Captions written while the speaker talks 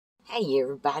Hey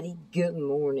everybody, good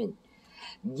morning.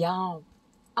 Y'all,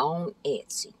 on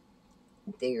Etsy,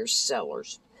 there's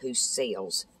sellers who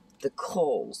sells the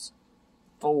coils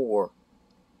for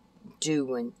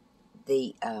doing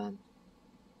the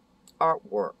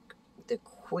artwork, the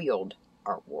quilled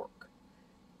artwork.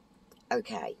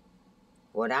 Okay,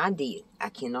 what I did, I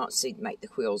cannot see to make the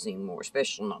quills anymore,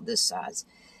 especially not this size,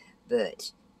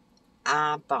 but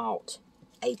I bought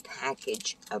a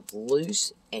package of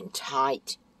loose and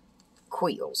tight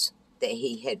quills that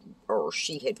he had or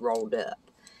she had rolled up.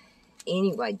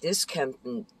 Anyway, this comes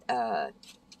from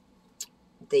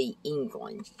the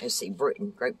England. Let's see,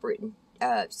 Britain, Great Britain,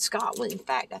 Scotland. In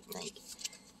fact, I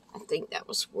think that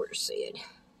was where it said.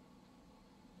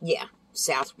 Yeah,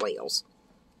 South Wales.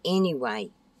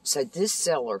 Anyway, so this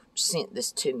seller sent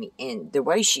this to me, and the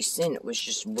way she sent it was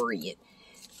just brilliant.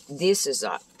 This is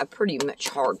a pretty much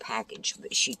hard package,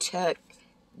 but she took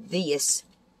this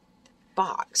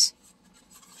box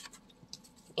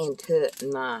and put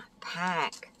my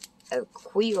pack of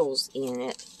quills in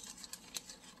it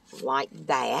like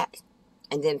that,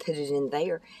 and then put it in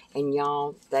there, and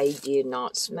y'all, they did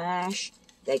not smash.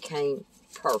 They came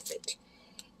perfect.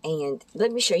 And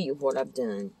let me show you what I've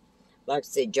done. Like I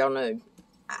said, y'all know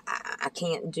I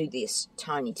can't do this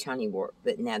tiny work,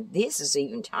 but now this is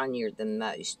even tinier than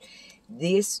most.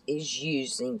 This is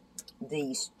using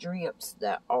these strips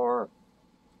that are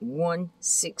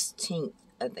 1/16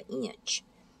 of an inch.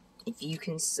 If you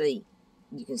can see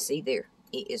there,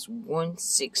 it is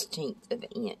 1/16 of an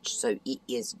inch. So it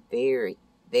is very,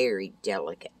 very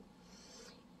delicate.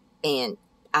 And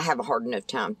I have a hard enough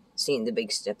time seeing the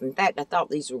big stuff. In fact, I thought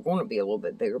these were going to be a little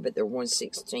bit bigger, but they're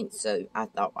 1/16, so I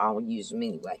thought I'll use them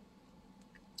anyway.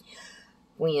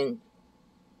 When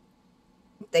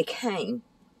they came,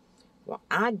 what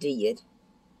I did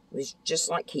was just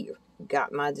like here.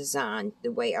 Got my design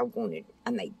the way I wanted.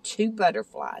 I made 2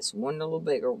 butterflies, one a little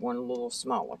bigger, one a little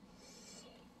smaller.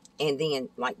 And then,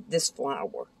 like this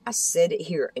flower, I set it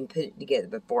here and put it together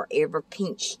before I ever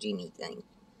pinched anything.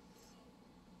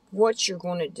 What you're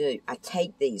going to do, I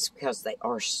take these because they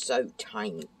are so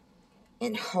tiny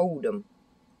and hold them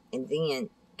and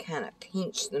then kind of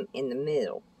pinch them in the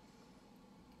middle.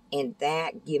 And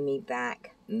that give me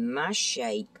back my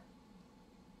shape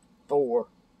for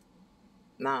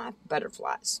my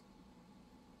butterflies.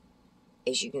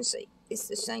 As you can see, it's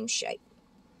the same shape.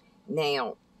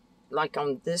 Now, like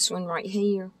on this one right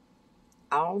here,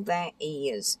 all that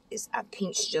is I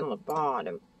pinched on the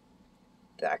bottom,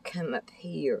 but I come up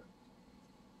here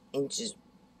and just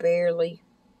barely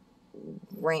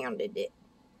rounded it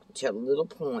to a little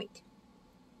point.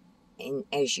 And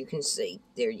as you can see,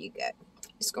 there you go.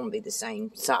 It's going to be the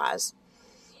same size.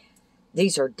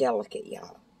 These are delicate,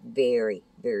 y'all. Very,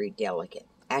 very delicate.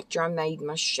 After I made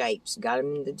my shapes, got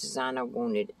them in the design I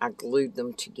wanted, I glued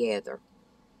them together.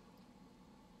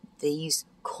 These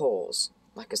coils,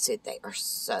 like I said, they are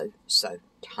so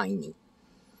tiny.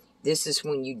 This is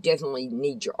when you definitely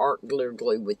need your art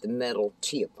glue with the metal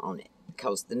tip on it,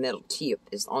 because the metal tip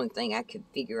is the only thing I could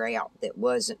figure out that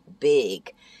wasn't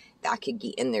big that I could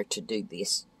get in there to do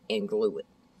this and glue it.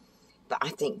 But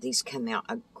I think these come out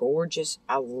gorgeous.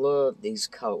 I love these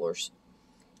colors.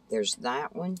 There's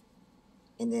that one.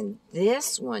 And then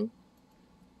this one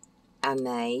I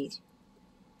made,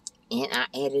 and I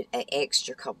added an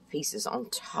extra couple pieces on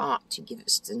top to give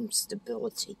it some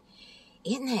stability.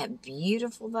 Isn't that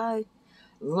beautiful, though?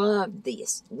 Love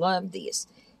this. Love this.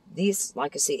 This,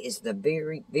 like I said, is the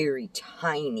very, very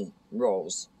tiny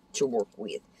rolls to work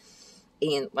with.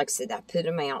 And like I said, I put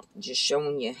them out just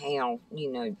showing you how,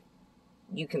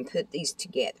 you can put these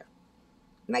together.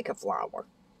 Make a flower.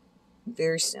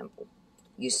 Very simple.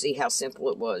 You see how simple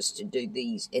it was to do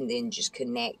these and then just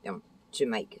connect them to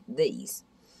make these.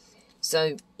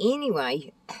 So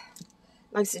anyway,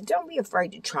 like I said, don't be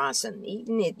afraid to try something.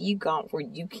 Even if you got where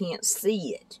you can't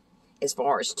see it as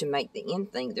far as to make the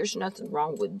end thing, there's nothing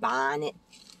wrong with buying it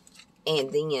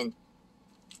and then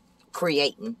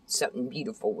creating something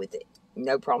beautiful with it.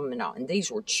 No problem at all. And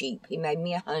these were cheap. He made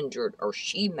me 100, or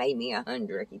she made me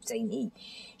 100. I keep saying he.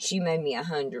 She made me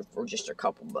 100 for just a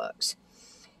couple bucks.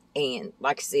 And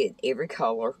like I said, every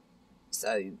color.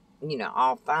 So,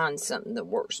 I'll find something that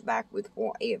works back with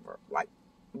whatever. Like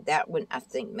that one, I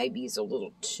think maybe is a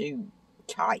little too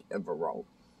tight of a roll.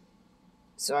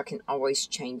 So I can always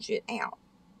change it out.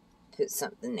 Put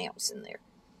something else in there.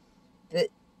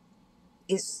 But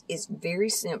it's very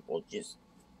simple. Just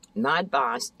my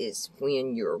advice is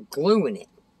when you're gluing it,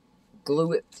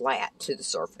 glue it flat to the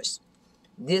surface.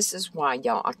 This is why,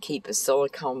 y'all, I keep a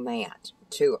silicone mat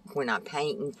to it. When I'm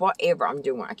painting, whatever I'm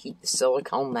doing, I keep the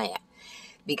silicone mat.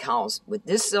 Because with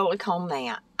this silicone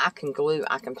mat, I can glue,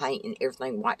 I can paint, and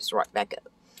everything wipes right back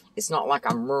up. It's not like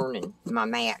I'm ruining my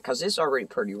mat, because it's already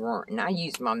pretty ruined. And I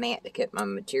use my mat to cut my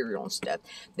material and stuff.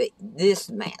 But this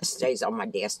mat stays on my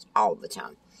desk all the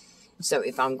time. So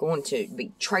if I'm going to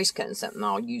be trace cutting something,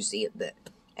 I'll use it. But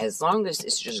as long as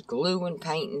it's just glue and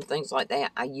paint and things like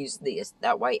that, I use this.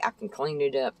 That way I can clean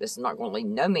it up. It's not going to leave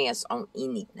no mess on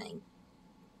anything.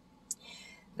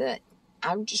 But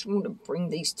I just want to bring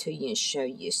these to you and show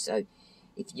you. So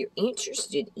if you're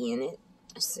interested in it,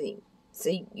 see,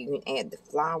 you can add the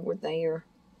flower there,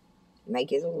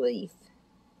 make it a leaf.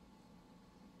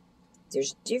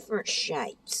 There's different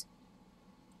shapes.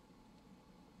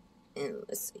 And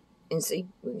let's see. And see,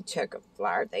 we can chuck a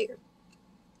flower there.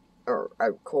 Or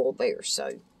a coil there.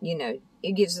 So, you know,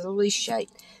 it gives it a leaf shape.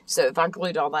 So if I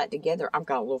glued all that together, I've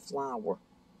got a little flower.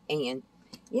 And,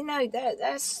 you know,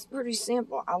 that's pretty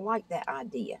simple. I like that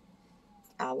idea.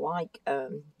 I like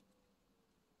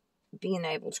being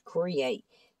able to create.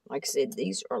 Like I said,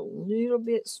 these are a little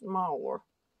bit smaller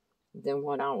than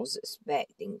what I was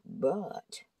expecting,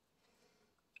 but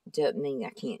doesn't mean I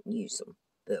can't use them.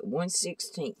 But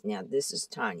 1/16, now this is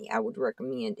tiny. I would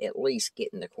recommend at least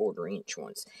getting the 1/4 inch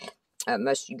ones.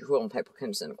 Most of your quilling paper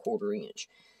comes in a 1/4 inch.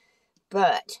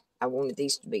 But I wanted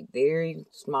these to be very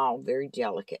small, very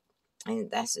delicate. And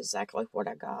that's exactly what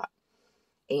I got.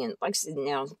 And like I said,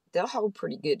 now they'll hold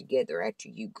pretty good together after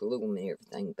you glue them and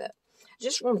everything. But I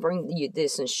just want to bring you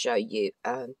this and show you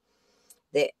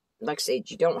that, like I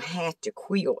said, you don't have to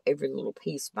quill every little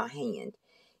piece by hand.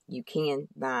 You can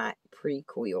buy it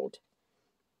pre-quilled.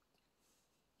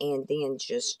 And then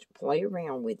just play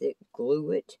around with it,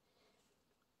 glue it,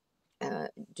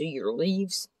 do your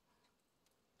leaves.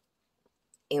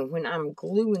 And when I'm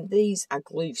gluing these, I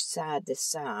glue side to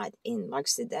side. And like I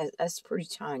said, that's pretty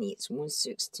tiny. It's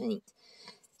 1/16.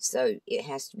 So it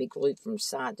has to be glued from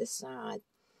side to side.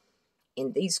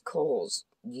 And these coils,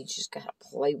 you just got to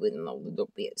play with them a little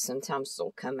bit. Sometimes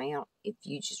they'll come out. If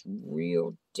you just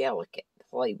real delicate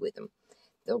play with them,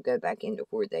 they'll go back into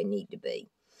where they need to be.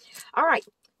 All right,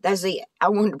 that's it. I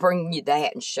wanted to bring you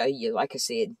that and show you. Like I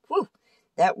said, whew,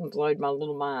 that one blowed my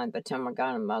little mind. By the time I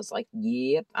got them, I was like,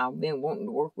 yep, I've been wanting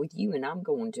to work with you, and I'm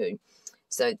going to.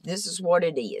 So this is what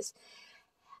it is.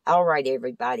 All right,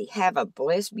 everybody. Have a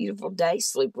blessed, beautiful day.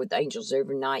 Sleep with angels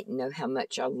every night. And know how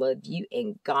much I love you.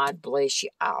 And God bless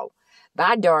you all.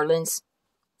 Bye, darlings.